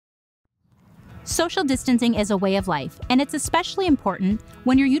Social distancing is a way of life, and it's especially important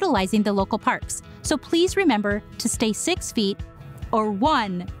when you're utilizing the local parks. So please remember to stay 6 feet or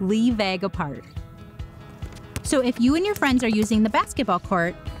 1 lee bag apart. So if you and your friends are using the basketball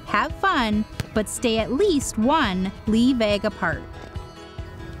court, have fun, but stay at least 1 lee bag apart.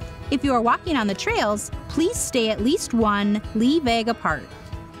 If you are walking on the trails, please stay at least 1 lee bag apart.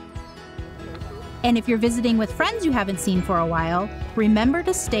 And if you're visiting with friends you haven't seen for a while, remember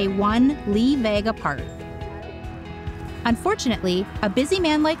to stay 1 lee bag apart. Unfortunately, a busy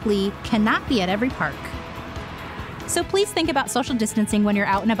man like Lee cannot be at every park. So please think about social distancing when you're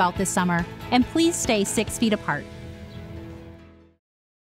out and about this summer, and please stay 6 feet apart.